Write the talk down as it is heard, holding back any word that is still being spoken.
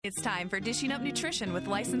It's time for Dishing Up Nutrition with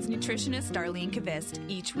licensed nutritionist Darlene Kvist.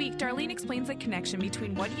 Each week, Darlene explains the connection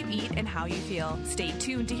between what you eat and how you feel. Stay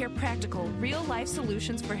tuned to hear practical, real-life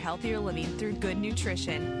solutions for healthier living through good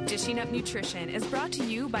nutrition. Dishing Up Nutrition is brought to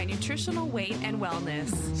you by Nutritional Weight and Wellness.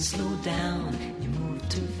 Slow down, you move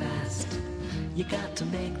too fast. You got to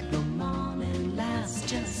make the morning last.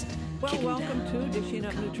 Just well, welcome to Dishing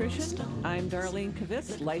Up Nutrition. I'm Darlene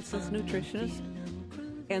Kvist, licensed nutritionist.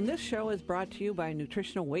 And this show is brought to you by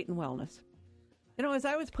Nutritional Weight and Wellness. You know, as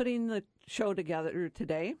I was putting the show together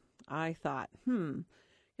today, I thought,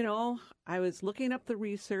 I was looking up the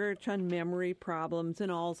research on memory problems and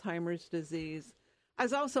Alzheimer's disease. I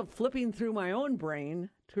was also flipping through my own brain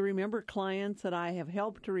to remember clients that I have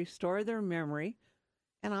helped to restore their memory.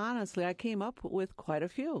 And honestly, I came up with quite a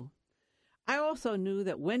few. I also knew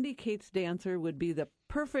that Wendy Cates Dancer would be the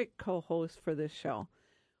perfect co-host for this show.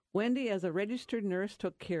 Wendy, as a registered nurse,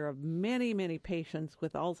 took care of many, many patients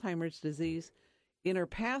with Alzheimer's disease in her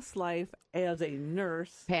past life as a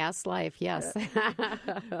nurse. Past life, yes.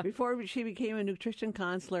 Before she became a nutrition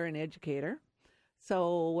counselor and educator.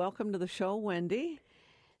 So welcome to the show, Wendy.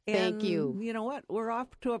 Thank you. You know what? We're off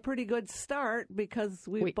to a pretty good start because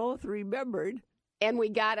we both remembered. And we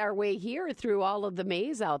got our way here through all of the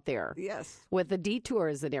maze out there. Yes. With the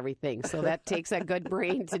detours and everything. So that takes a good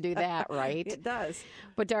brain to do that, right? It does.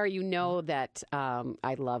 But, Dar, you know that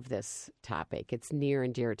I love this topic. It's near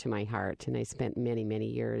and dear to my heart. And I spent many, many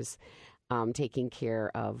years taking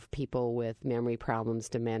care of people with memory problems,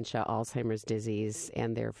 dementia, Alzheimer's disease,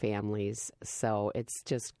 and their families. So it's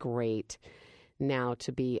just great now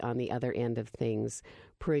to be on the other end of things,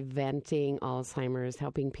 preventing Alzheimer's,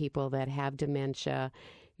 helping people that have dementia,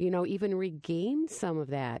 even regain some of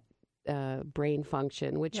that brain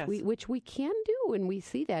function, which we can do, and we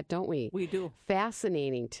see that, don't we? We do.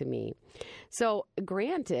 Fascinating to me. So,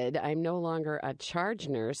 granted, I'm no longer a charge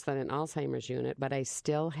nurse on an Alzheimer's unit, but I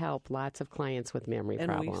still help lots of clients with memory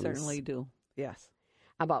problems. And we certainly do, yes.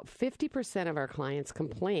 About 50% of our clients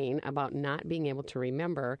complain about not being able to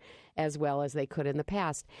remember as well as they could in the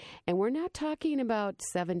past. And we're not talking about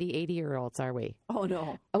 70, 80-year-olds, are we? Oh,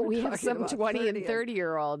 no. We have some 20 and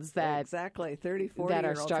 30-year-olds that exactly, 30, 40 that are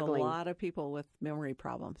year-olds, struggling. A lot of people with memory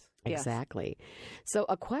problems. Exactly. Yes. So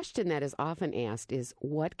a question that is often asked is,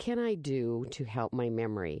 what can I do to help my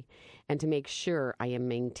memory and to make sure I am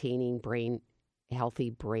maintaining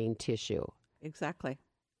healthy brain tissue? Exactly.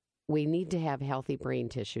 We need to have healthy brain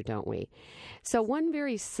tissue, don't we? So one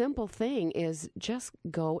very simple thing is just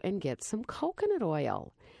go and get some coconut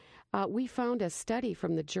oil. We found a study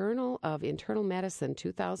from the Journal of Internal Medicine,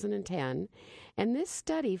 2010, and this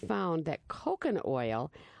study found that coconut oil,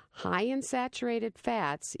 high in saturated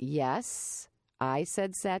fats, yes, I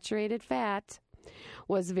said saturated fat,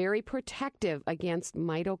 was very protective against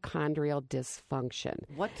mitochondrial dysfunction.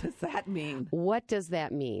 What does that mean? What does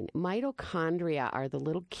that mean? Mitochondria are the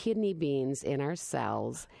little kidney beans in our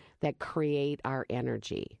cells that create our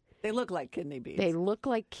energy. They look like kidney beans. They look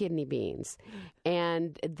like kidney beans,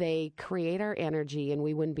 and they create our energy, and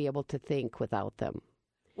we wouldn't be able to think without them.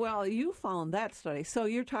 Well, you found that study. So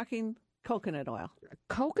you're talking coconut oil.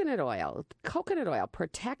 Coconut oil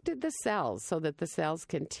protected the cells so that the cells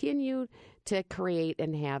continued to create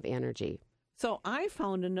and have energy. So I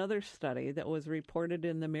found another study that was reported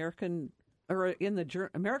in the American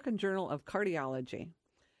Journal of Cardiology,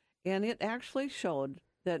 and it actually showed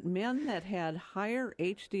that men that had higher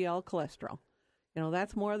HDL cholesterol,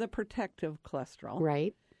 that's more of the protective cholesterol,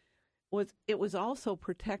 right? It was also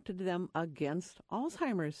protected them against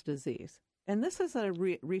Alzheimer's disease. And this is a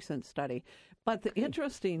recent study. But the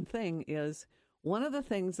interesting thing is, one of the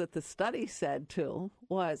things that the study said, too,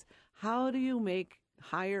 was how do you make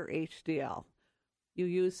higher HDL? You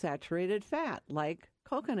use saturated fat, like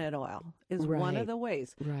coconut oil is one of the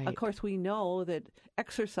ways. Right. Of course, we know that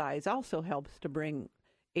exercise also helps to bring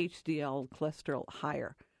HDL cholesterol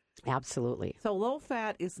higher. Absolutely. So low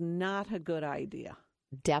fat is not a good idea.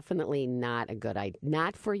 Definitely not a good idea.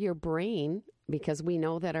 Not for your brain, because we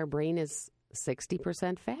know that our brain is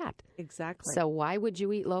 60% fat. Exactly. So why would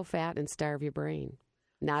you eat low fat and starve your brain?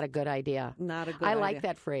 Not a good idea. Not a good idea. I like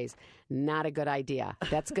that phrase. Not a good idea.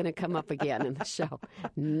 That's going to come up again in the show.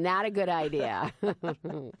 Not a good idea.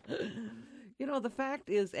 The fact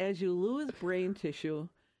is, as you lose brain tissue,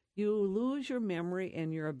 you lose your memory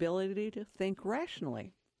and your ability to think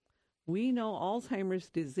rationally. We know Alzheimer's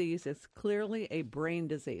disease is clearly a brain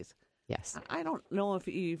disease. Yes. I don't know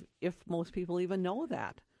if most people even know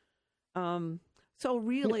that. So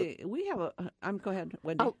really, we have go ahead,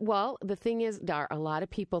 Wendy. Oh, well, the thing is, Dar, a lot of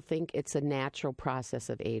people think it's a natural process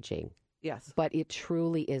of aging. Yes. But it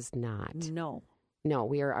truly is not. No.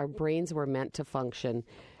 No, our brains were meant to function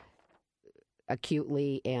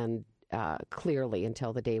acutely and clearly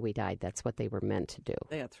until the day we died. That's what they were meant to do.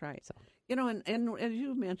 That's right. So. And as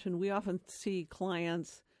you mentioned, we often see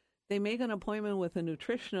clients, they make an appointment with a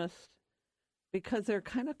nutritionist because they're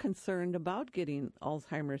kind of concerned about getting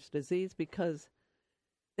Alzheimer's disease because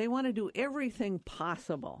they want to do everything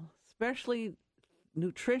possible, especially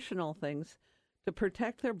nutritional things, to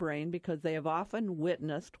protect their brain because they have often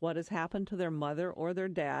witnessed what has happened to their mother or their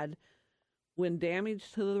dad when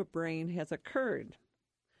damage to the brain has occurred.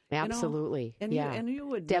 Absolutely. You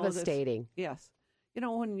would devastating. Know this. Yes.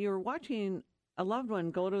 When you're watching a loved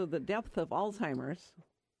one go to the depth of Alzheimer's,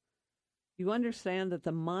 you understand that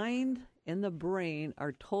the mind and the brain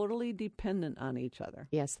are totally dependent on each other.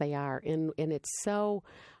 Yes, they are. And it's so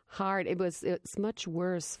hard. It's much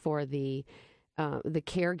worse for the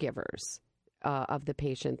caregivers of the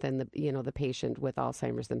patient than the patient with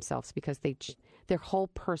Alzheimer's themselves, because their whole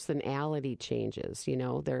personality changes.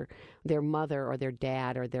 Their mother or their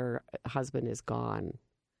dad or their husband is gone.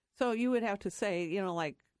 So you would have to say,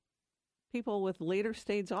 like people with later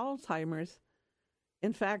stage Alzheimer's,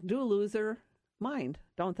 in fact, do lose their mind,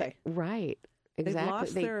 don't they? Right. Exactly. They've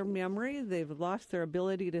lost their memory. They've lost their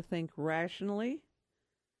ability to think rationally.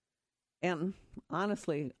 And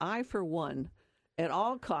honestly, I, for one, at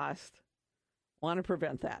all costs, want to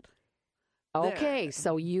prevent that. Okay,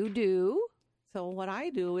 so you do? So what I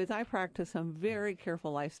do is I practice some very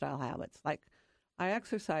careful lifestyle habits. Like I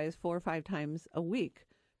exercise 4 or 5 times a week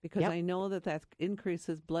because I know that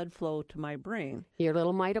increases blood flow to my brain. Your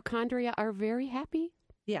little mitochondria are very happy?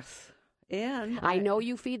 Yes. And I know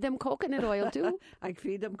you feed them coconut oil, too. I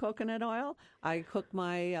feed them coconut oil. I cook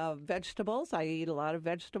my vegetables. I eat a lot of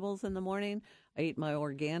vegetables in the morning. I eat my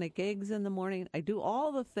organic eggs in the morning. I do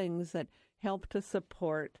all the things that help to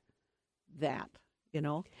support that,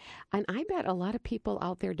 And I bet a lot of people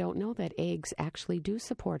out there don't know that eggs actually do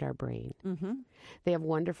support our brain. Mm-hmm. They have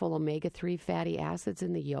wonderful omega-3 fatty acids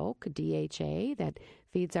in the yolk, DHA, that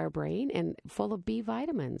feeds our brain, and full of B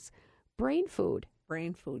vitamins. Brain food.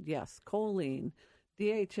 Brain food, yes. Choline,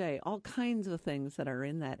 DHA, all kinds of things that are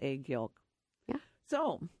in that egg yolk. Yeah.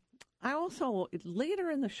 So I also, later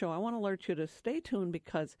in the show, I want to alert you to stay tuned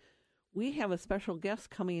because we have a special guest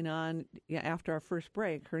coming on after our first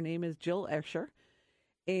break. Her name is Jill Escher,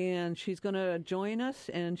 and she's going to join us,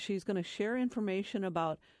 and she's going to share information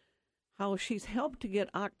about how she's helped to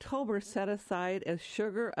get October set aside as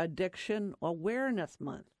Sugar Addiction Awareness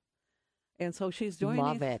Month. And so she's joining.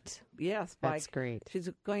 Love it. Yes. That's great. She's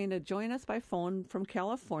going to join us by phone from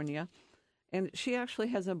California. And she actually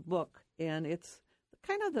has a book. And it's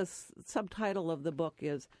kind of the subtitle of the book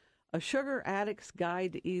is A Sugar Addict's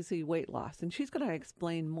Guide to Easy Weight Loss. And she's going to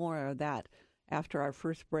explain more of that after our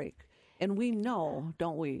first break. And we know,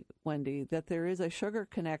 don't we, Wendy, that there is a sugar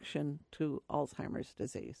connection to Alzheimer's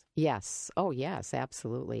disease. Yes. Oh, yes,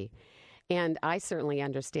 absolutely. And I certainly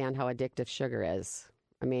understand how addictive sugar is.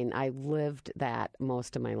 I mean, I lived that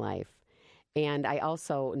most of my life. And I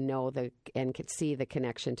also know and can see the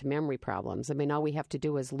connection to memory problems. I mean, all we have to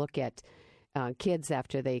do is look at kids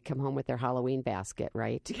after they come home with their Halloween basket,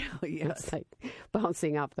 right? Yeah, yes. It's like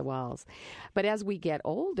bouncing off the walls. But as we get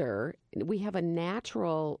older, we have a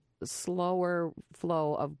natural, slower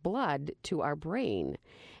flow of blood to our brain.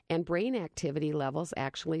 And brain activity levels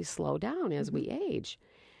actually slow down as we age.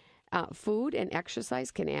 Food and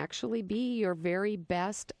exercise can actually be your very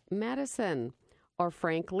best medicine. Or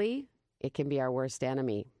frankly, it can be our worst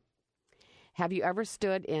enemy. Have you ever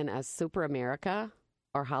stood in a Super America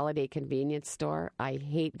or Holiday Convenience Store? I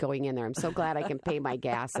hate going in there. I'm so glad I can pay my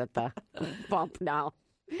gas at the pump now.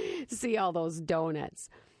 See all those donuts.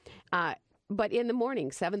 But in the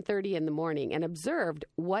morning, 7:30 in the morning, and observed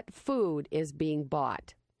what food is being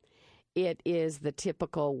bought. It is the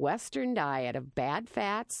typical Western diet of bad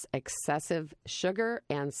fats, excessive sugar,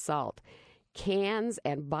 and salt. Cans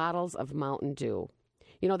and bottles of Mountain Dew.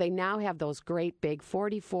 They now have those great big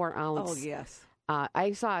 44-ounce. Oh, yes.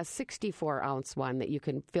 I saw a 64-ounce one that you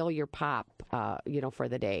can fill your pop, for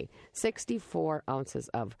the day. 64 ounces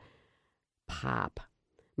of pop.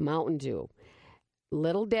 Mountain Dew.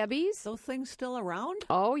 Little Debbie's. Those things still around?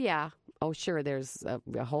 Oh, yeah. Oh, sure. There's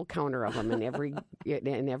a whole counter of them in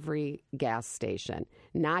every gas station.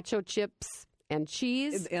 Nacho chips and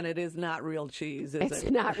cheese. And it is not real cheese, is it? It's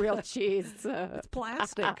not real cheese. It's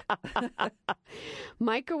plastic.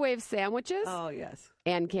 Microwave sandwiches. Oh, yes.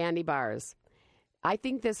 And candy bars. I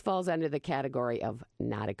think this falls under the category of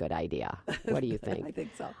not a good idea. What do you think? I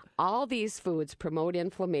think so. All these foods promote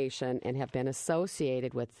inflammation and have been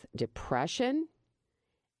associated with depression,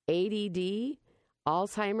 ADD,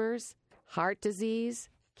 Alzheimer's, heart disease,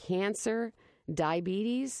 cancer,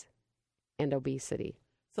 diabetes, and obesity.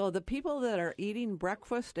 So the people that are eating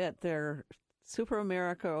breakfast at their Super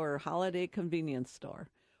America or holiday convenience store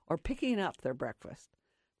or picking up their breakfast,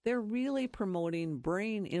 they're really promoting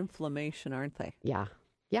brain inflammation, aren't they? Yeah.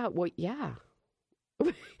 Yeah. Well, yeah.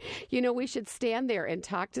 We should stand there and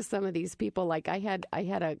talk to some of these people. Like I had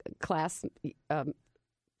a class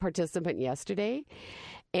participant yesterday,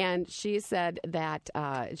 and she said that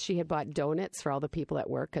she had bought donuts for all the people at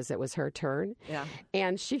work because it was her turn. Yeah.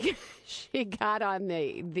 And she got on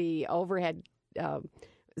the overhead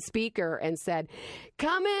speaker and said,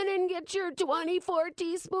 "Come in and get your 24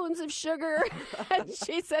 teaspoons of sugar." And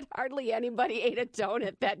she said hardly anybody ate a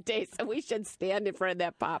donut that day, so we should stand in front of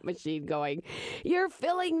that pop machine going, "You're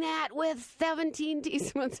filling that with 17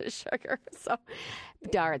 teaspoons of sugar." So,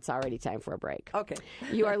 Dar, it's already time for a break. Okay.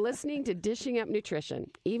 You are listening to Dishing Up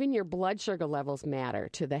Nutrition. Even your blood sugar levels matter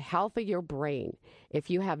to the health of your brain. If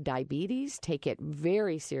you have diabetes, take it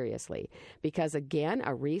very seriously because, again,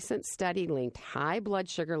 a recent study linked high blood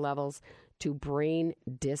sugar levels to brain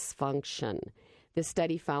dysfunction. This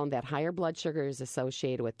study found that higher blood sugar is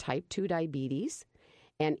associated with type 2 diabetes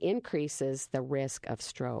and increases the risk of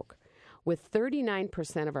stroke. With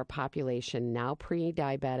 39% of our population now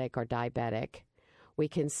pre-diabetic or diabetic, we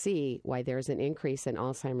can see why there's an increase in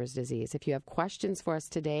Alzheimer's disease. If you have questions for us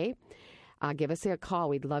today, give us a call.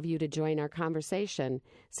 We'd love you to join our conversation,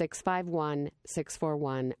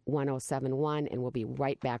 651-641-1071, and we'll be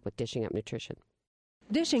right back with Dishing Up Nutrition.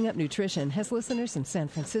 Dishing Up Nutrition has listeners in San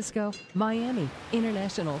Francisco, Miami,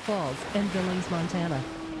 International Falls, and Billings, Montana.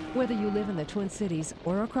 Whether you live in the Twin Cities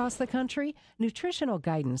or across the country, nutritional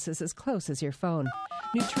guidance is as close as your phone.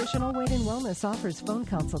 Nutritional Weight and Wellness offers phone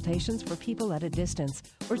consultations for people at a distance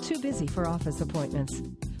or too busy for office appointments.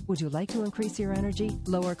 Would you like to increase your energy,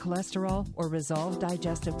 lower cholesterol, or resolve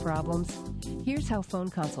digestive problems? Here's how phone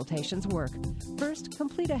consultations work. First,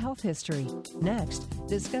 complete a health history. Next,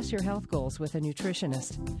 discuss your health goals with a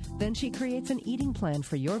nutritionist. Then she creates an eating plan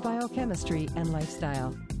for your biochemistry and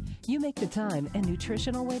lifestyle. You make the time, and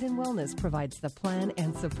Nutritional Weight and Wellness provides the plan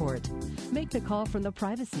and support. Make the call from the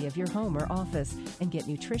privacy of your home or office and get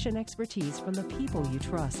nutrition expertise from the people you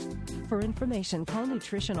trust. For information, call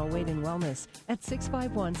Nutritional Weight and Wellness at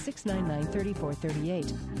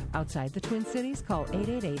 651-699-3438. Outside the Twin Cities, call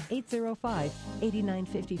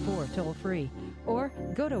 888-805-8954 toll-free or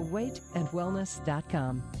go to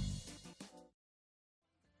weightandwellness.com.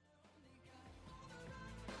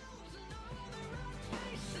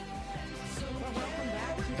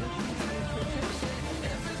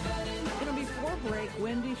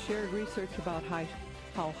 Wendy shared research about how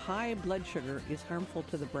high blood sugar is harmful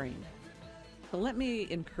to the brain. So let me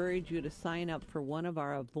encourage you to sign up for one of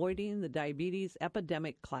our Avoiding the Diabetes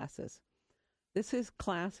Epidemic classes. This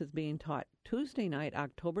class is being taught Tuesday night,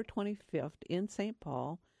 October 25th in St.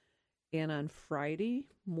 Paul, and on Friday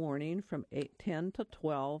morning from 10 to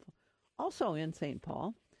 12, also in St.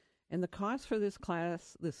 Paul. And the cost for this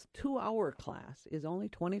class, this 2-hour class, is only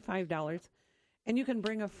 $25. And you can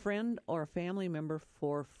bring a friend or a family member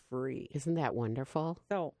for free. Isn't that wonderful?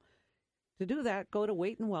 So to do that, go to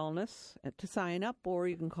Weight and Wellness to sign up, or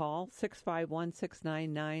you can call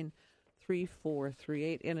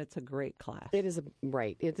 651-699-3438, and it's a great class. It is,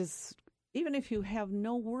 right. It is. Even if you have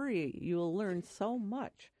no worry, you'll learn so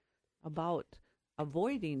much about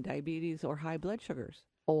avoiding diabetes or high blood sugars.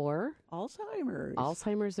 Or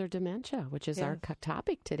Alzheimer's or dementia, which is our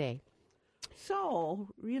topic today. So,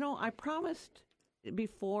 I promised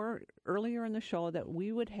earlier in the show that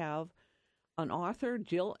we would have an author,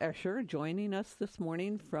 Jill Escher, joining us this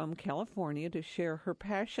morning from California to share her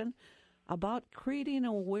passion about creating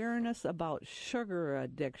awareness about sugar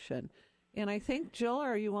addiction. And I think, Jill,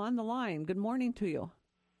 are you on the line? Good morning to you.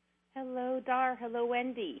 Hello, Dar. Hello,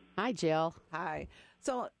 Wendy. Hi, Jill. Hi.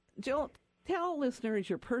 So, Jill, tell listeners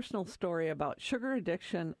your personal story about sugar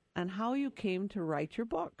addiction and how you came to write your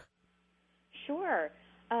book. Sure.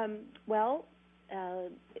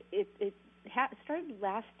 It started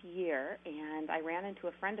last year, and I ran into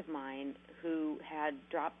a friend of mine who had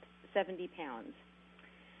dropped 70 pounds.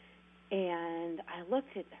 And I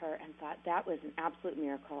looked at her and thought that was an absolute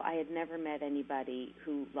miracle. I had never met anybody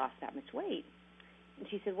who lost that much weight. And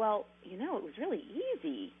she said, well, it was really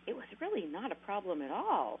easy. It was really not a problem at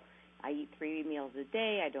all. I eat 3 meals a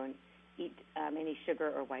day. I don't eat any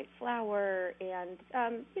sugar or white flour. And,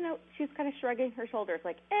 she was kind of shrugging her shoulders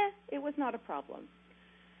like, it was not a problem.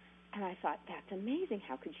 And I thought, that's amazing.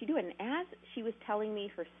 How could she do it? And as she was telling me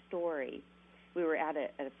her story, we were at a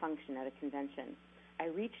function, at a convention, I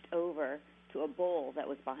reached over to a bowl that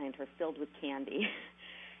was behind her filled with candy.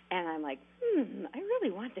 And I'm like, I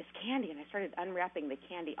really want this candy. And I started unwrapping the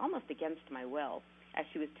candy almost against my will. as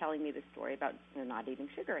she was telling me the story about not eating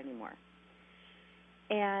sugar anymore.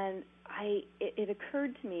 And it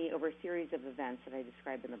occurred to me over a series of events that I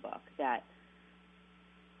described in the book that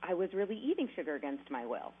I was really eating sugar against my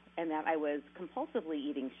will, and that I was compulsively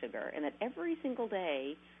eating sugar, and that every single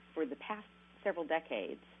day for the past several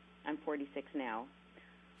decades, I'm 46 now,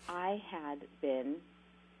 I had been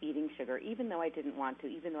eating sugar, even though I didn't want to,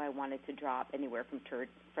 even though I wanted to drop anywhere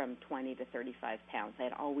from 20 to 35 pounds. I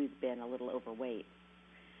had always been a little overweight.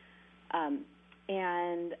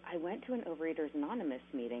 And I went to an Overeaters Anonymous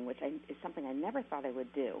meeting, which is something I never thought I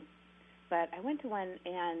would do. But I went to one,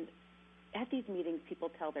 and at these meetings, people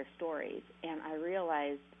tell their stories, and I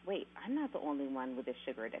realized, wait, I'm not the only one with a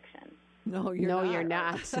sugar addiction. No, you're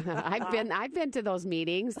not. I've been to those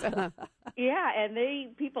meetings. Yeah,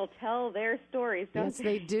 and people tell their stories, don't yes, they?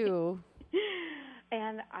 they do.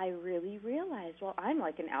 And I really realized, well, I'm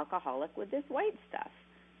like an alcoholic with this white stuff.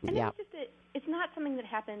 And yep. It's not something that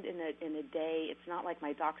happened in a day. It's not like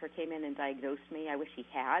my doctor came in and diagnosed me. I wish he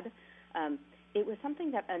had. It was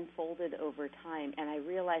something that unfolded over time, and I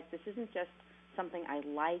realized this isn't just something I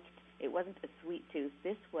liked. It wasn't a sweet tooth.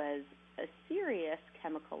 This was a serious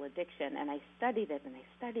chemical addiction, and I studied it, and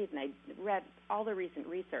I read all the recent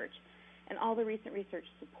research, and all the recent research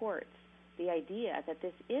supports the idea that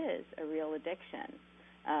this is a real addiction,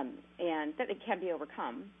 and that it can be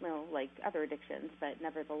overcome, like other addictions, but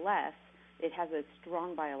nevertheless, it has a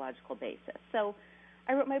strong biological basis. So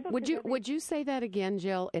I wrote my book. Would you say that again,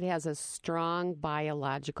 Jill? It has a strong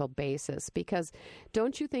biological basis, because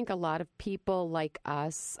don't you think a lot of people like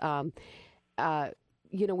us,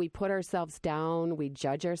 we put ourselves down, we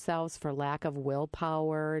judge ourselves for lack of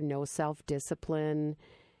willpower, no self-discipline,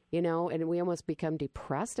 and we almost become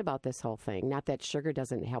depressed about this whole thing. Not that sugar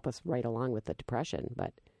doesn't help us right along with the depression,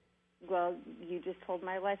 but... Well, you just told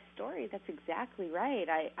my life story. That's exactly right.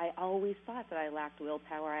 I always thought that I lacked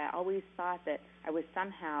willpower. I always thought that I was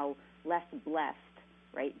somehow less blessed,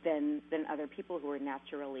 right, than other people who were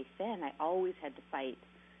naturally thin. I always had to fight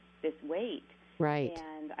this weight. Right.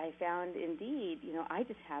 And I found, indeed, I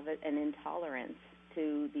just have an intolerance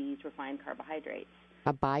to these refined carbohydrates.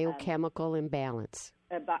 A biochemical imbalance.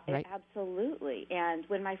 Right? Absolutely. And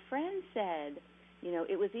when my friend said,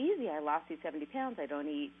 it was easy. I lost these 70 pounds. I don't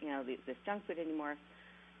eat, this junk food anymore.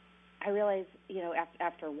 I realized,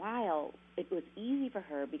 after a while, it was easy for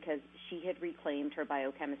her because she had reclaimed her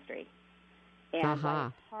biochemistry. And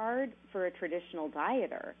it's hard for a traditional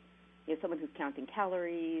dieter, someone who's counting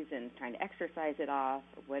calories and trying to exercise it off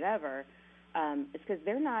or whatever, it's because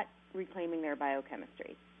they're not reclaiming their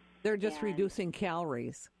biochemistry. They're just reducing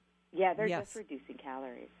calories. Yeah, they're just reducing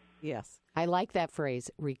calories. Yes. I like that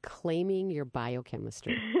phrase, reclaiming your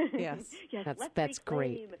biochemistry. Yes. That's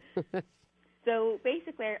great. So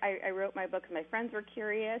basically, I wrote my book because my friends were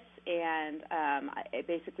curious, and it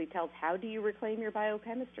basically tells how do you reclaim your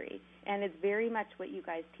biochemistry. And it's very much what you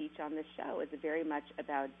guys teach on this show. It's very much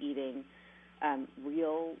about eating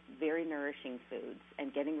real, very nourishing foods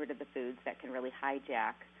and getting rid of the foods that can really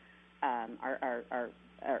hijack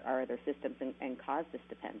our other systems and cause this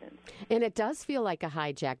dependence. And it does feel like a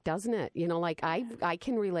hijack, doesn't it? I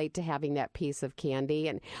can relate to having that piece of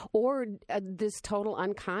candy or this total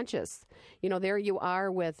unconscious. There you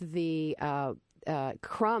are with the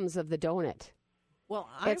crumbs of the donut. Well,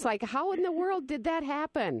 it's like, how in the world did that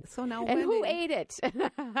happen? So now, and Wendy, who ate it?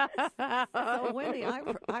 So, Wendy,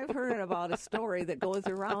 I've heard about a story that goes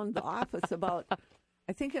around the office about.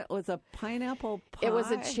 I think it was a pineapple pie. It was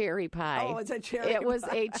a cherry pie. Oh, it's a cherry pie. It was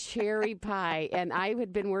a cherry pie. And I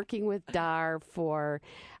had been working with Dar for,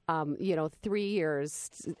 3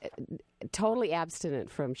 years, totally abstinent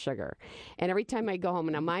from sugar. And every time I go home,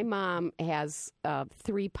 now my mom has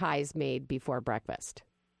 3 pies made before breakfast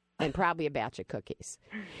and probably a batch of cookies.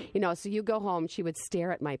 So you go home, she would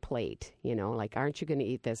stare at my plate, like, aren't you going to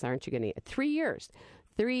eat this? Aren't you going to eat it? 3 years.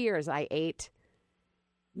 3 years I ate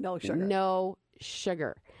no sugar. No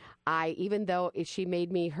sugar. Even though she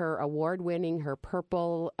made me her award-winning, her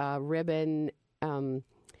purple ribbon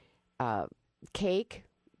cake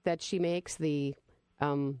that she makes, the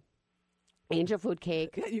angel food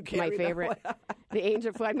cake, my favorite. The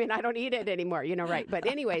angel food. I mean, I don't eat it anymore, right? But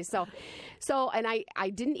anyway, so, and I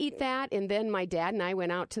didn't eat that, and then my dad and I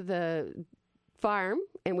went out to the farm,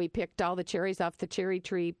 and we picked all the cherries off the cherry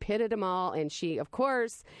tree, pitted them all, and she, of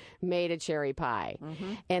course, made a cherry pie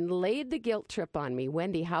and laid the guilt trip on me.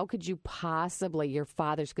 Wendy, how could you possibly, your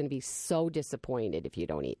father's going to be so disappointed if you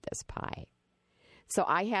don't eat this pie. So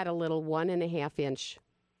I had a little 1.5 inch,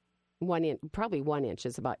 probably 1 inch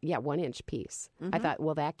is about, 1 inch piece. I thought,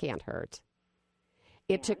 well, that can't hurt.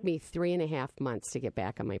 It took me 3.5 months to get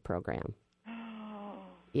back on my program.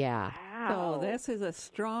 Yeah. Wow. So this is a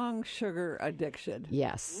strong sugar addiction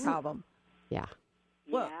Yes. problem. Yeah.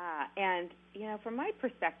 Well- yeah, and from my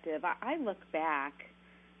perspective, I look back,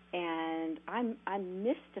 and I'm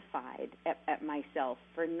mystified at myself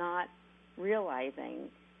for not realizing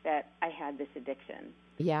that I had this addiction.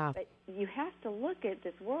 Yeah. But you have to look at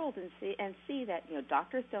this world and see that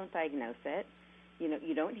doctors don't diagnose it.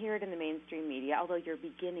 You don't hear it in the mainstream media, although you're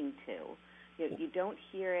beginning to. You don't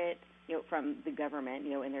hear it from the government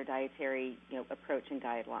in their dietary approach and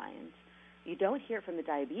guidelines. You don't hear it from the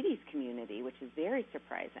diabetes community, which is very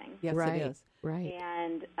surprising. Yes, right. it is. Right.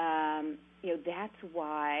 And that's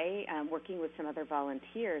why, working with some other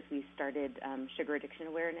volunteers, we started Sugar Addiction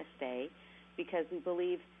Awareness Day, because we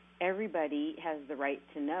believe everybody has the right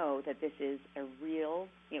to know that this is a real,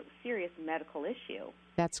 serious medical issue.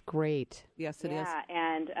 That's great. Yes, it is. Yeah,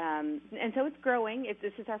 and so it's growing.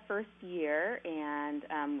 This is our first year, and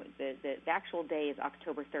the actual day is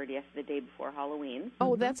October 30th, the day before Halloween.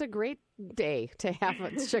 Oh, that's a great day to have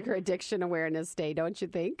a Sugar Addiction Awareness Day, don't you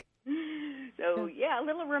think? So, yeah, a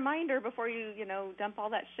little reminder before you dump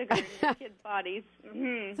all that sugar in your kids' bodies.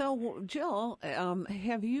 Mm-hmm. So, Jill,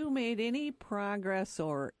 have you made any progress,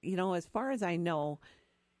 or as far as I know,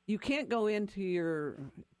 you can't go into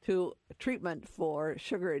to treatment for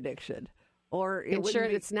sugar addiction, or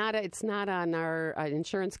It's not on our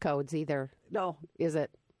insurance codes either. No, is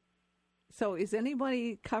it? So, is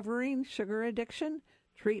anybody covering sugar addiction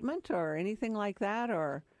treatment or anything like that,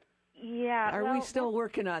 or are we still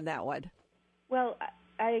working on that one? Well,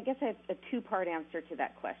 I guess I have a two-part answer to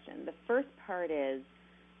that question. The first part is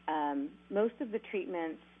most of the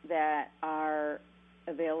treatments that are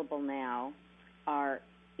available now are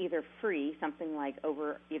either free, something like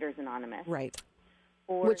Overeaters Anonymous. Right.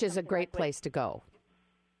 Or which is a great place to go.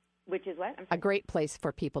 Which is what? I'm sorry. A great place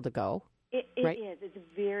for people to go. It right? is. It's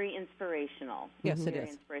very inspirational. Yes, it very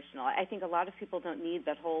is. Inspirational. I think a lot of people don't need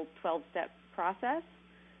that whole 12-step process,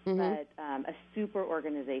 but a super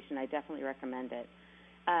organization, I definitely recommend it.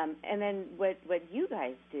 And then what you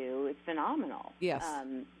guys do is phenomenal. Yes.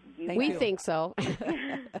 We think so.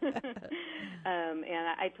 And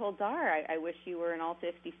I told Dar I wish you were in all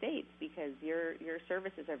 50 states, because your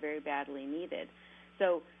services are very badly needed.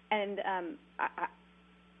 So, and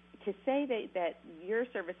to say that your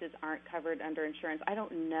services aren't covered under insurance, I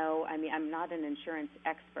don't know. I mean, I'm not an insurance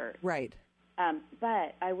expert. Right.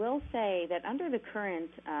 But I will say that under the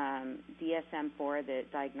current DSM-4, the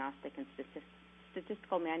Diagnostic and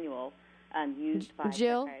Statistical Manual used by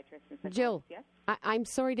psychiatrists and psychologists. Jill, yes? I'm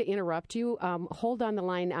sorry to interrupt you. Hold on the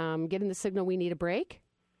line. Getting the signal, we need a break.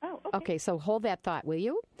 Oh, okay. Okay, so hold that thought, will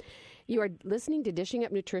you? You are listening to Dishing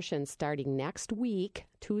Up Nutrition. Starting next week,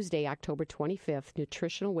 Tuesday, October 25th,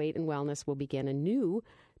 Nutritional Weight and Wellness will begin a new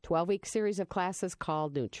 12-week series of classes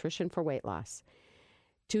called Nutrition for Weight Loss.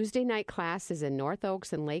 Tuesday night class is in North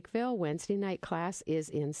Oaks and Lakeville. Wednesday night class is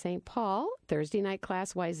in St. Paul. Thursday night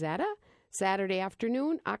class, Wayzata. Saturday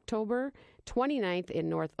afternoon, October 29th in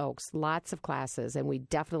North Oaks. Lots of classes, and we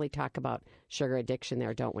definitely talk about sugar addiction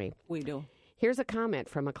there, don't we? We do. Here's a comment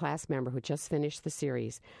from a class member who just finished the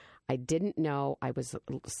series. I didn't know I was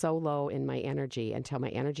so low in my energy until my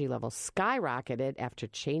energy level skyrocketed after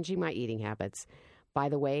changing my eating habits. By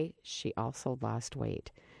the way, she also lost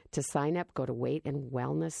weight. To sign up, go to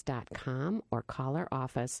weightandwellness.com or call our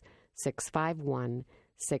office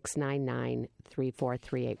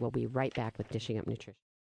 651-699-3438. We'll be right back with Dishing Up Nutrition.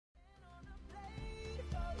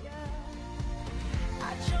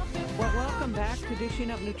 Well, welcome back to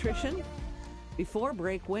Dishing Up Nutrition. Before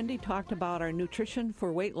break, Wendy talked about our Nutrition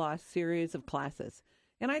for Weight Loss series of classes.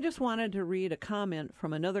 And I just wanted to read a comment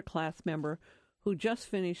from another class member who just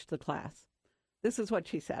finished the class. This is what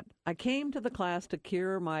she said. I came to the class to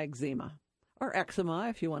cure my eczema, or eczema,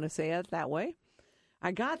 if you want to say it that way.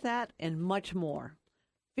 I got that and much more.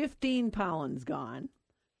 15 pounds gone.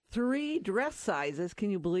 3 dress sizes. Can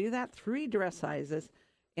you believe that? 3 dress sizes.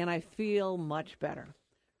 And I feel much better.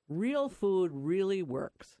 Real food really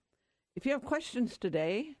works. If you have questions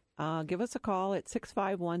today, give us a call at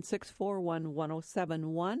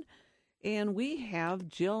 651-641-1071. And we have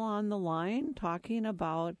Jill on the line talking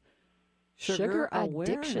about Sugar addiction.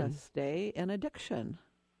 Awareness Day and addiction.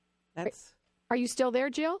 Are you still there,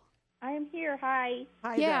 Jill? I am here. Hi.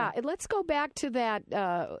 Hi Yeah, there. and let's go back to that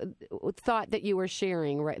thought that you were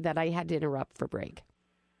sharing, right, that I had to interrupt for break.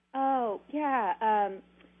 Oh, yeah.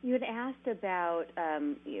 You had asked about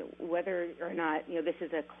whether or not this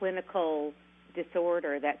is a clinical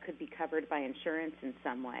disorder that could be covered by insurance in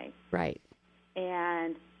some way. Right.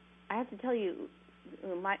 And I have to tell you,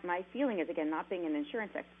 my feeling is, again, not being an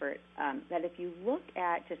insurance expert, that if you look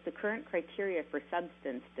at just the current criteria for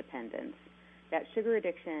substance dependence, that sugar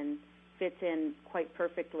addiction fits in quite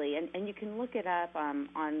perfectly. And you can look it up on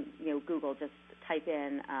Google. Just type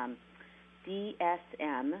in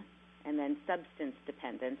DSM and then substance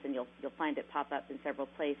dependence, and you'll find it pop up in several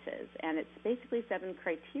places. And it's basically 7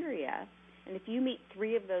 criteria. And if you meet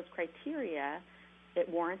 3 of those criteria, it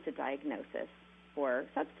warrants a diagnosis for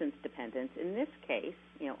substance dependence. In this case,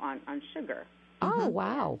 on sugar. Oh,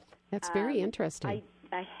 wow. That's very interesting.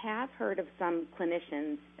 I have heard of some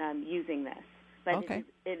clinicians using this, but okay.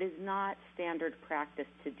 it is not standard practice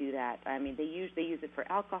to do that. I mean, they use it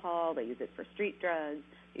for alcohol, they use it for street drugs,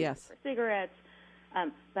 they use it for cigarettes,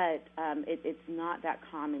 but it's not that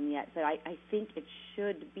common yet. But I think it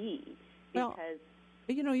should be because.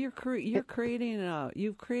 Well, you've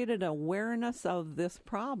created awareness of this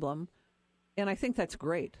problem, and I think that's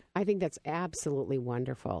great. I think that's absolutely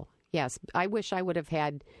wonderful. Yes, I wish I would have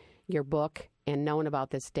had your book and known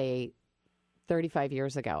about this day 35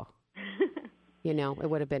 years ago. It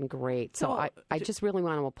would have been great. So I just really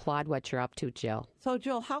want to applaud what you're up to, Jill. So,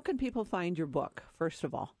 Jill, how can people find your book, first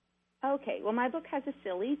of all? Okay, well, my book has a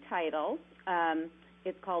silly title.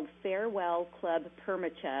 It's called Farewell Club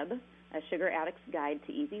Perma-Chub, A Sugar Addict's Guide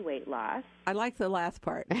to Easy Weight Loss. I like the last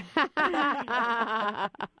part. There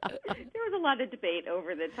was a lot of debate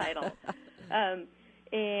over the title.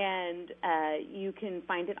 And you can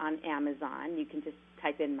find it on Amazon. You can just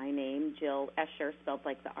type in my name, Jill Escher, spelled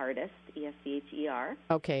like the artist, Escher.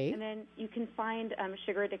 Okay. And then you can find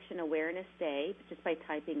Sugar Addiction Awareness Day just by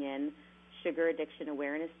typing in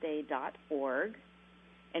sugaraddictionawarenessday.org,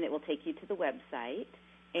 and it will take you to the website.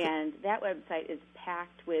 And that website is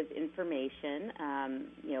packed with information,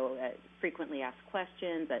 frequently asked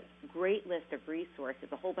questions, a great list of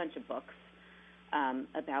resources, a whole bunch of books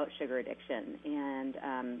about sugar addiction, and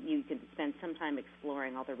you can spend some time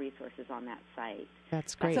exploring all the resources on that site.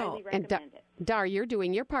 That's great. I highly recommend it. Dar, you're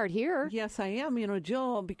doing your part here. Yes, I am.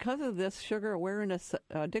 Jill, because of this Sugar Awareness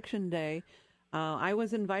Addiction Day, I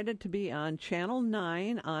was invited to be on Channel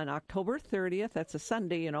 9 on October 30th. That's a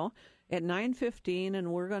Sunday, at 9:15,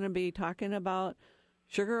 and we're going to be talking about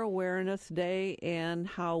Sugar Awareness Day and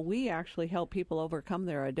how we actually help people overcome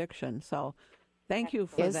their addiction. So thank you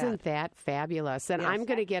for that. Isn't that fabulous? And I'm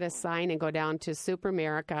going to get a sign and go down to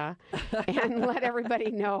Superamerica and let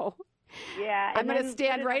everybody know. Yeah. I'm going to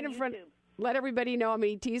stand right in front, let everybody know how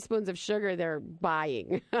many teaspoons of sugar they're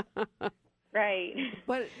buying. Right.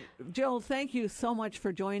 But, Jill, thank you so much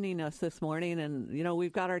for joining us this morning. And,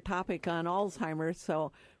 we've got our topic on Alzheimer's,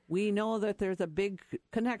 so we know that there's a big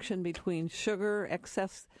connection between sugar,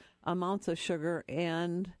 excess amounts of sugar,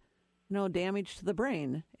 and damage to the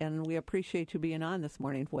brain. And we appreciate you being on this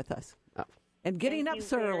morning with us. Oh. And getting up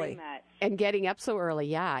so early. And getting up so early,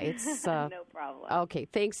 yeah. It's no problem. Okay,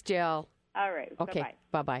 thanks, Jill. All right. Okay,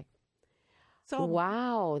 bye-bye. So,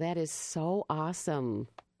 wow, that is so awesome.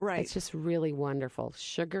 Right. It's just really wonderful.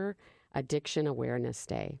 Sugar Addiction Awareness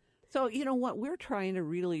Day. So, what we're trying to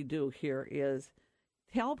really do here is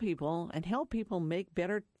tell people and help people make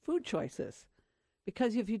better food choices.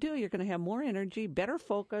 Because if you do, you're going to have more energy, better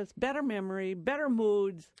focus, better memory, better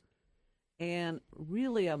moods, and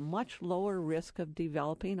really a much lower risk of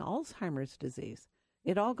developing Alzheimer's disease.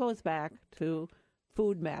 It all goes back to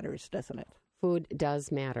food matters, doesn't it? Food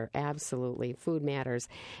does matter. Absolutely. Food matters.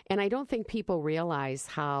 And I don't think people realize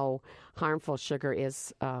how harmful sugar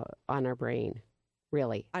is on our brain.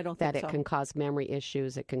 Really. I don't think that so. It can cause memory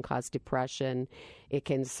issues. It can cause depression. It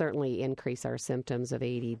can certainly increase our symptoms of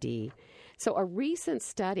ADD. So a recent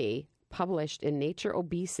study published in Nature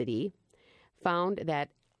Obesity found that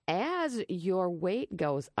as your weight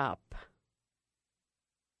goes up,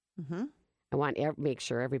 I want to make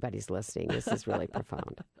sure everybody's listening. This is really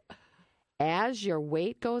profound. As your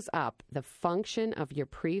weight goes up, the function of your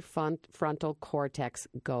prefrontal cortex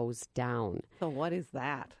goes down. So what is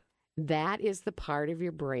that? That is the part of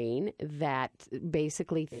your brain that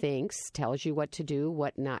basically tells you what to do,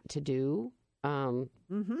 what not to do.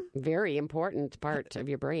 Very important part of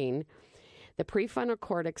your brain. The prefrontal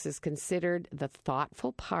cortex is considered the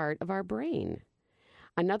thoughtful part of our brain.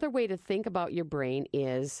 Another way to think about your brain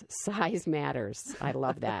is size matters. I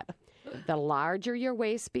love that. The larger your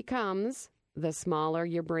waist becomes, the smaller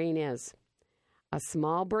your brain is. A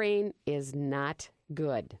small brain is not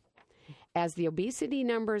good. As the obesity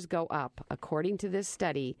numbers go up, according to this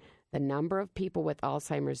study, the number of people with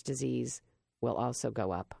Alzheimer's disease will also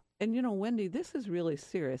go up. And Wendy, this is really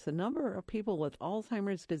serious. The number of people with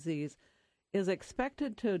Alzheimer's disease is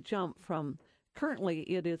expected to jump from, currently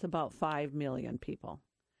it is about 5 million people.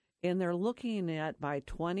 And they're looking at by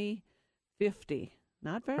 2050,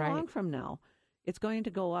 not very long from now, it's going to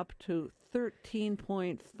go up to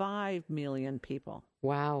 13.5 million people.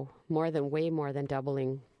 Wow, way more than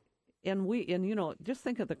doubling. And just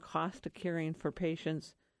think of the cost of caring for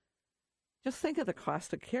patients. Just think of the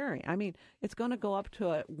cost of caring. I mean, it's going to go up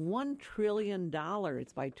to $1 trillion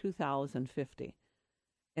by 2050.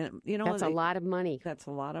 And, that's a lot of money. That's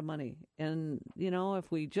a lot of money. And,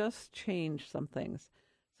 if we just change some things.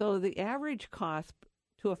 So the average cost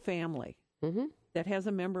to a family that has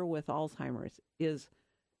a member with Alzheimer's is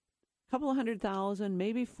a couple of $100,000,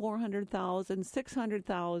 maybe $400,000,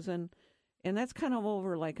 $600,000. And that's kind of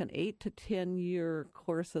over like an 8 to 10 year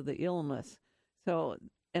course of the illness. So,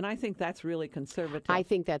 and I think that's really conservative. I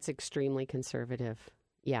think that's extremely conservative.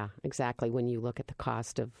 Yeah, exactly. When you look at the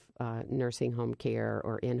cost of nursing home care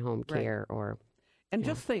or in-home care,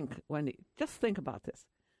 just think, Wendy, just think about this.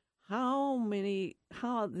 How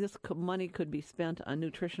this money could be spent on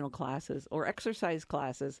nutritional classes or exercise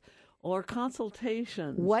classes or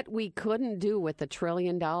consultations. What we couldn't do with the $1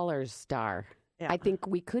 trillion, Star. Yeah. I think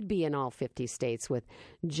we could be in all 50 states with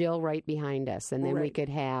Jill right behind us, and then we could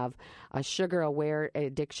have a sugar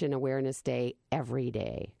addiction awareness day every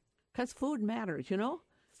day. Because food matters,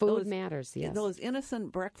 Food matters, yes. Those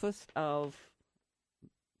innocent breakfasts of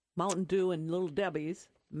Mountain Dew and Little Debbie's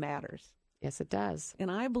matters. Yes, it does. And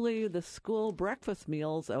I believe the school breakfast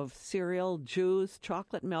meals of cereal, juice,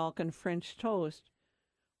 chocolate milk, and French toast,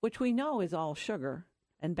 which we know is all sugar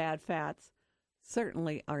and bad fats,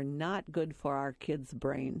 certainly are not good for our kids'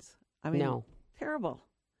 brains. I mean, no. Terrible.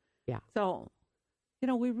 Yeah. So,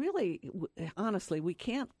 we really, honestly, we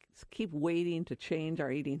can't keep waiting to change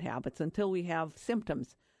our eating habits until we have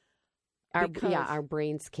symptoms. Our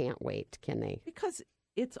brains can't wait, can they? Because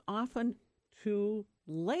it's often too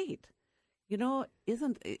late.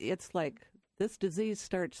 It's like this disease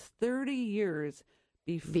starts 30 years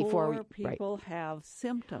before people have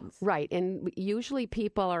symptoms. Right, and usually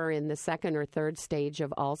people are in the second or third stage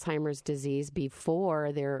of Alzheimer's disease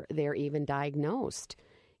before they're even diagnosed.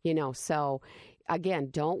 So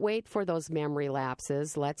again, don't wait for those memory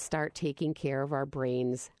lapses. Let's start taking care of our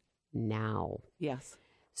brains now. Yes.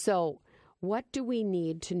 So what do we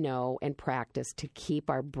need to know and practice to keep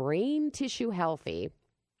our brain tissue healthy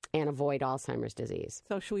and avoid Alzheimer's disease?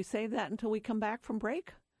 So should we save that until we come back from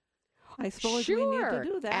break? I suppose sure, we need to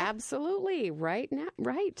do that. Absolutely. Right now.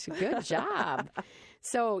 Right. Good job.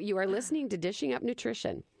 So you are listening to Dishing Up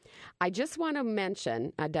Nutrition. I just want to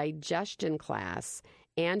mention a digestion class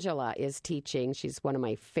Angela is teaching. She's one of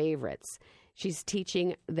my favorites. She's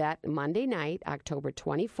teaching that Monday night, October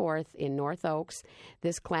 24th in North Oaks.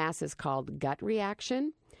 This class is called Gut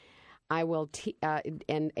Reaction. I will,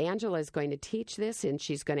 and Angela is going to teach this, and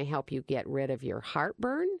she's going to help you get rid of your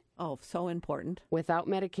heartburn. Oh, so important. Without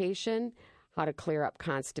medication, how to clear up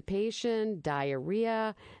constipation,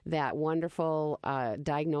 diarrhea, that wonderful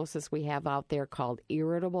diagnosis we have out there called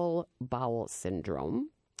irritable bowel syndrome.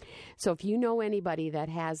 So if you know anybody that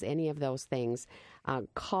has any of those things,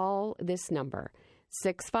 call this number,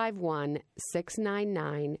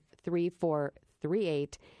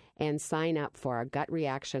 651-699-3438, and sign up for our gut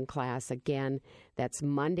reaction class. Again, that's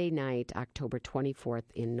Monday night, October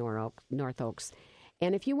 24th in North Oaks.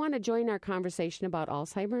 And if you want to join our conversation about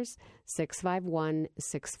Alzheimer's,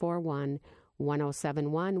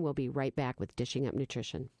 651-641-1071. We'll be right back with Dishing Up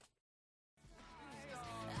Nutrition.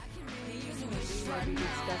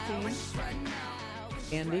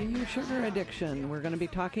 Ending your sugar addiction. We're going to be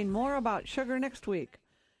talking more about sugar next week.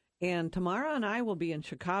 And Tamara and I will be in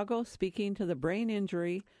Chicago speaking to the Brain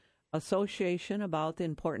Injury Association about the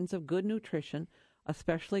importance of good nutrition,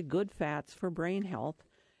 especially good fats for brain health.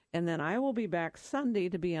 And then I will be back Sunday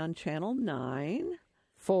to be on Channel 9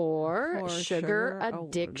 for Sugar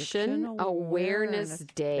Addiction Awareness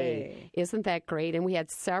Day. Isn't that great? And we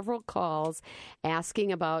had several calls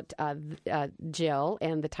asking about Jill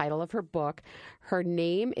and the title of her book. Her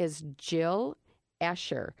name is Jill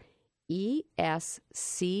Escher,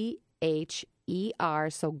 Escher.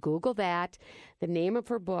 So Google that. The name of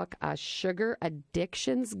her book, A Sugar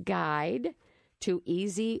Addiction's Guide to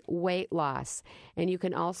Easy Weight Loss. And you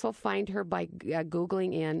can also find her by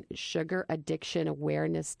Googling in Sugar Addiction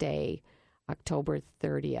Awareness Day, October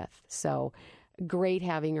 30th. So great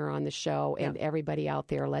having her on the show. And everybody out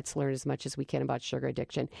there, let's learn as much as we can about sugar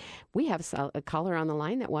addiction. We have a caller on the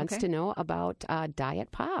line that wants to know about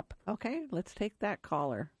Diet Pop. Okay, let's take that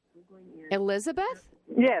caller. Elizabeth?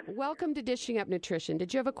 Yes. Welcome to Dishing Up Nutrition.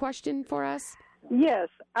 Did you have a question for us? Yes.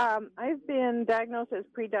 I've been diagnosed as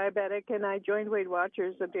pre-diabetic, and I joined Weight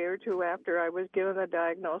Watchers a day or two after I was given the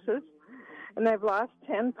diagnosis, and I've lost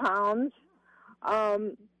 10 pounds.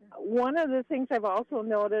 One of the things I've also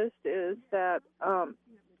noticed is that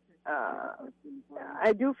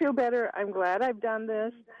I do feel better. I'm glad I've done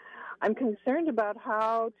this. I'm concerned about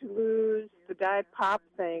how to lose the diet pop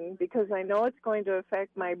thing because I know it's going to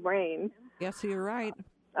affect my brain. Yes, you're right.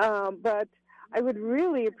 But I would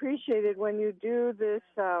really appreciate it when you do this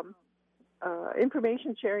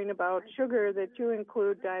information sharing about sugar that you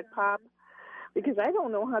include diet pop, because I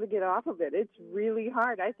don't know how to get off of it. It's really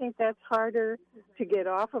hard. I think that's harder to get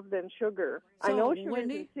off of than sugar. So, I know sugar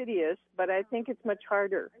Wendy, is insidious, but I think it's much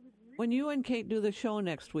harder. When you and Kate do the show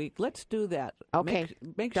next week, let's do that. Okay.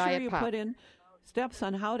 Make sure Diet you pop. put in steps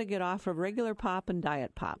on how to get off of regular pop and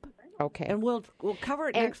diet pop. Okay. And we'll cover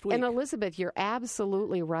it next week. And Elizabeth, you're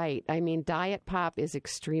absolutely right. I mean, diet pop is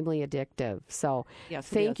extremely addictive. So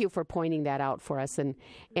Yes, it thank is. you for pointing that out for us. And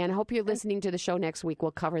I hope you're listening to the show next week. We'll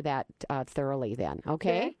cover that thoroughly then.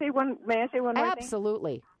 Okay? May I say one more thing?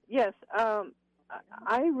 Absolutely. Yes.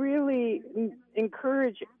 I really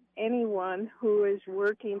encourage anyone who is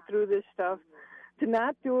working through this stuff to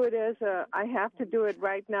not do it as a I have to do it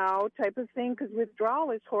right now type of thing, because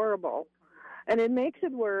withdrawal is horrible and it makes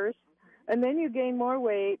it worse, and then you gain more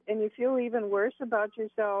weight and you feel even worse about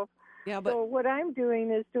yourself. Yeah, but So what I'm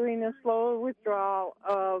doing is doing a slow withdrawal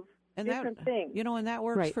of different things. You know, and that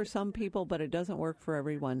works Right. for some people, but it doesn't work for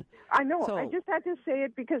everyone. I know. So- I just had to say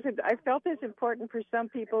it because I felt it's important for some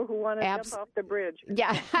people who want to Abs- jump off the bridge.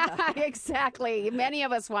 Yeah, exactly. Many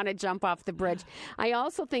of us want to jump off the bridge. I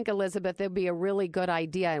also think, Elizabeth, it'd be a really good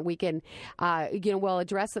idea, and we can, we'll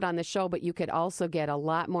address it on the show, but you could also get a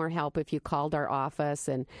lot more help if you called our office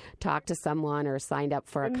and talked to someone or signed up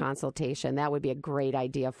for a consultation. That would be a great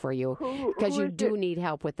idea for you because who you is do it? need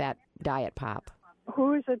help with that diet pop.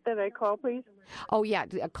 Who is it that I call, please? Oh, yeah.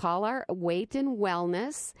 Call our Weight and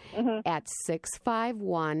Wellness at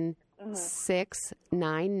 651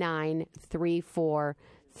 699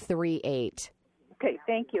 3438. Okay,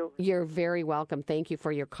 thank you. You're very welcome. Thank you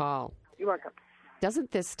for your call. You're welcome.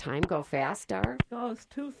 Doesn't this time go fast, Dar? It goes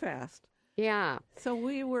too fast. Yeah. So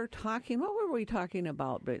we were talking, what were we talking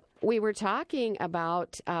about? But We were talking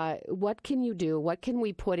about what can you do, what can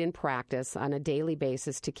we put in practice on a daily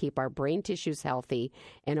basis to keep our brain tissues healthy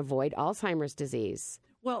and avoid Alzheimer's disease.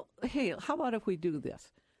 well, hey, how about if we do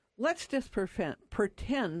this? Let's just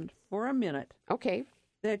pretend for a minute Okay.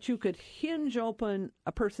 that you could hinge open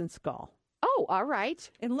a person's skull Oh, all right.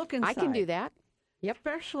 and look inside. I can do that. Yep.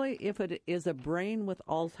 Especially if it is a brain with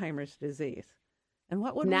Alzheimer's disease. And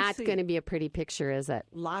what would we Not see? going to be a pretty picture, is it?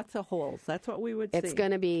 Lots of holes. That's what we would It's see.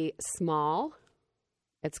 going to be small.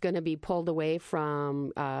 It's going to be pulled away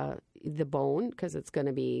from the bone because it's going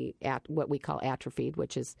to be at what we call atrophied,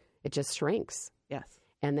 which is it just shrinks. Yes.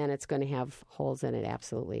 And then it's going to have holes in it,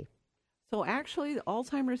 absolutely. So actually,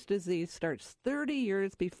 Alzheimer's disease starts 30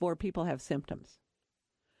 years before people have symptoms.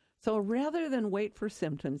 So rather than wait for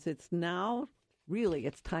symptoms, it's time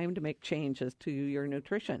to make changes to your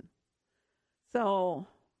nutrition. So,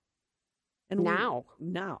 Now.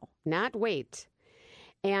 Not weight.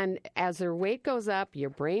 And as their weight goes up, your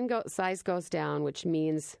brain size goes down, which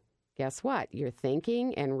means, guess what? Your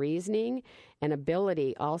thinking and reasoning and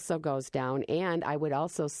ability also goes down. And I would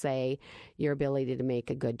also say your ability to make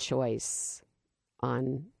a good choice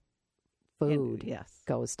on food yes.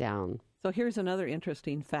 goes down. So here's another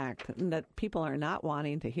interesting fact that people are not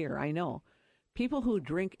wanting to hear. I know. People who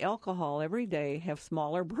drink alcohol every day have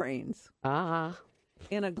smaller brains. Ah,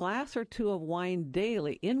 And a glass or two of wine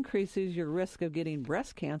daily increases your risk of getting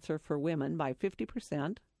breast cancer for women by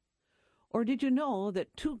 50%. Or did you know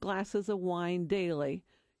that 2 glasses of wine daily,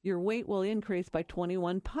 your weight will increase by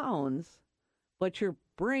 21 pounds, but your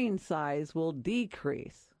brain size will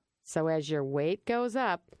decrease? so as your weight goes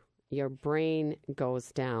up, your brain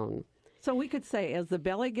goes down. So we could say as the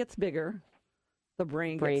belly gets bigger, the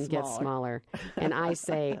brain Gets smaller. And I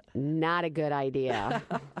say, not a good idea.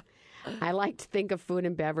 I like to think of food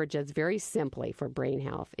and beverages very simply for brain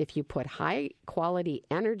health. If you put high quality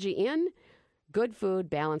energy in, good food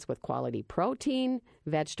balanced with quality protein,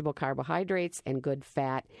 vegetable carbohydrates, and good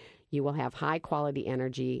fat, you will have high quality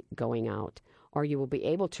energy going out. Or you will be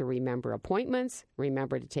able to remember appointments,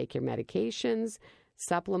 remember to take your medications,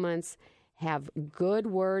 supplements, have good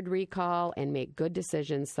word recall, and make good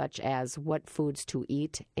decisions such as what foods to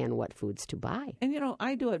eat and what foods to buy. And,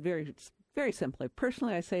 I do it very, very simply.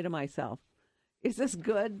 Personally, I say to myself, is this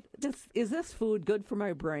good? Is this food good for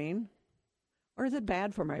my brain? Or is it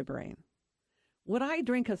bad for my brain? Would I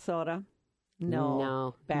drink a soda?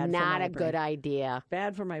 No. Bad for not my a brain. good idea.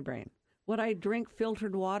 Bad for my brain. Would I drink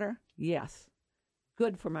filtered water? Yes.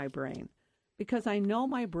 Good for my brain. Because I know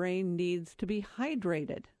my brain needs to be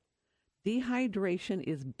hydrated. Dehydration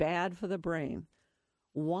is bad for the brain.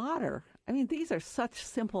 Water, these are such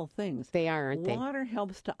simple things. They are, aren't they? Water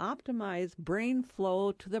helps to optimize brain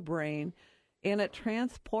flow to the brain. and it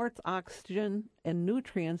transports oxygen and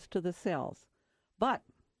nutrients to the cells. But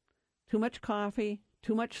too much coffee,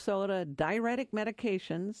 too much soda, diuretic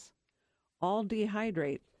medications all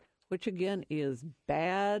dehydrate, which again is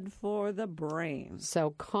bad for the brain.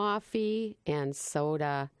 So coffee and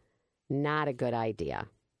soda, not a good idea.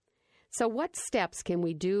 So what steps can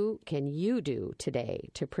you do today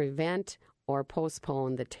to prevent or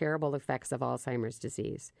postpone the terrible effects of Alzheimer's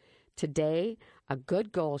disease? Today, a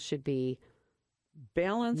good goal should be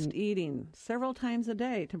balanced eating several times a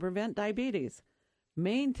day to prevent diabetes.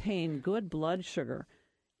 Maintain good blood sugar.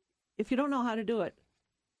 If you don't know how to do it,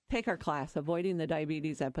 take our class, Avoiding the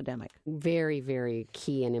Diabetes Epidemic. Very, very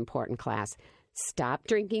key and important class. Stop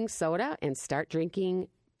drinking soda and start drinking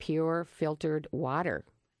pure filtered water.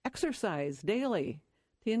 Exercise daily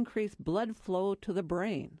to increase blood flow to the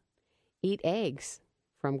brain. Eat eggs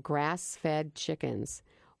from grass-fed chickens,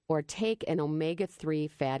 or take an omega-3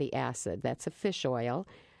 fatty acid. That's a fish oil.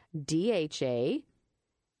 DHA,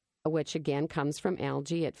 which again comes from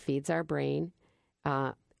algae. It feeds our brain.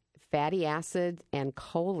 Fatty acid and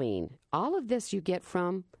choline. All of this you get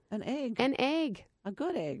from an egg. An egg. A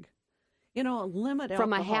good egg. Limit alcohol.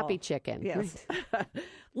 From a happy chicken. Yes.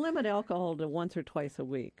 Limit alcohol to once or twice a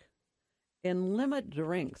week. And limit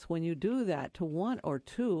drinks when you do that to one or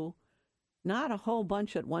two, not a whole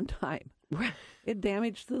bunch at one time. It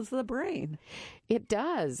damages the brain. It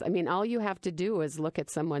does. I mean, all you have to do is look at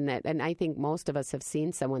someone and I think most of us have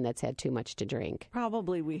seen someone that's had too much to drink.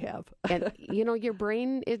 Probably we have. And, your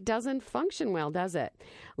brain, it doesn't function well, does it?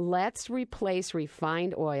 Let's replace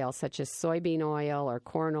refined oil, such as soybean oil or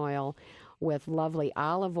corn oil, with lovely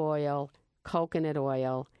olive oil, coconut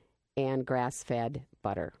oil, and grass-fed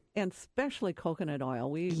butter. And especially coconut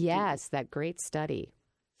oil. Yes, that great study.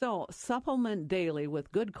 So supplement daily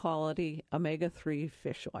with good quality omega-3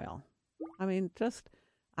 fish oil. I mean,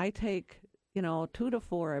 I take, 2 to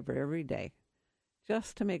 4 every day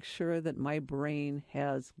just to make sure that my brain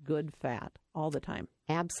has good fat all the time.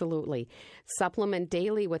 Absolutely. Supplement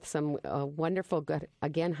daily with some wonderful, good,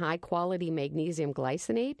 again, high-quality magnesium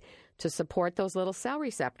glycinate to support those little cell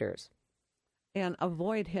receptors. And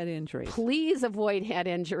avoid head injuries. Please avoid head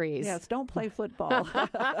injuries. Yes, don't play football.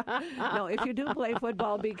 No, if you do play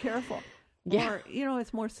football, be careful. Yeah. Or,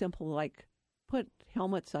 it's more simple, like put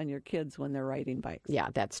helmets on your kids when they're riding bikes. Yeah,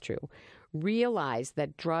 that's true. Realize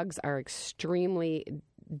that drugs are extremely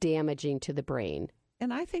damaging to the brain.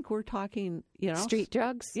 And I think we're talking, street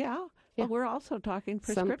drugs? Yeah. But we're also talking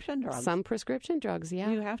prescription drugs. Some prescription drugs,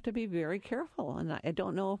 yeah. You have to be very careful. And I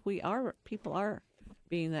don't know if people are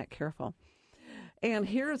being that careful. And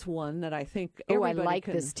here's one that I think everybody I like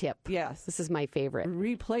this tip. Yes. This is my favorite.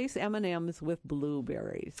 Replace M&Ms with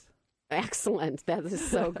blueberries. Excellent. That is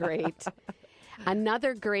so great.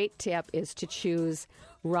 Another great tip is to choose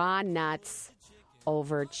raw nuts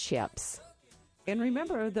over chips. And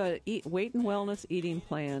remember, the Weight and Wellness eating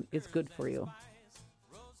plan is good for you.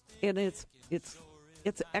 And it's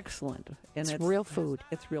excellent. And it's real food.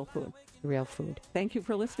 It's real food. Real food. Thank you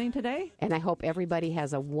for listening today. And I hope everybody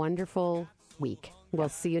has a wonderful week. We'll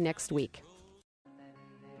see you next week.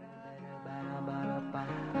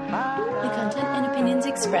 The content and opinions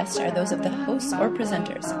expressed are those of the hosts or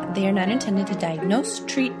presenters. They are not intended to diagnose,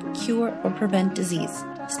 treat, cure, or prevent disease.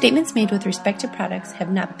 Statements made with respect to products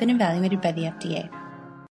have not been evaluated by the FDA.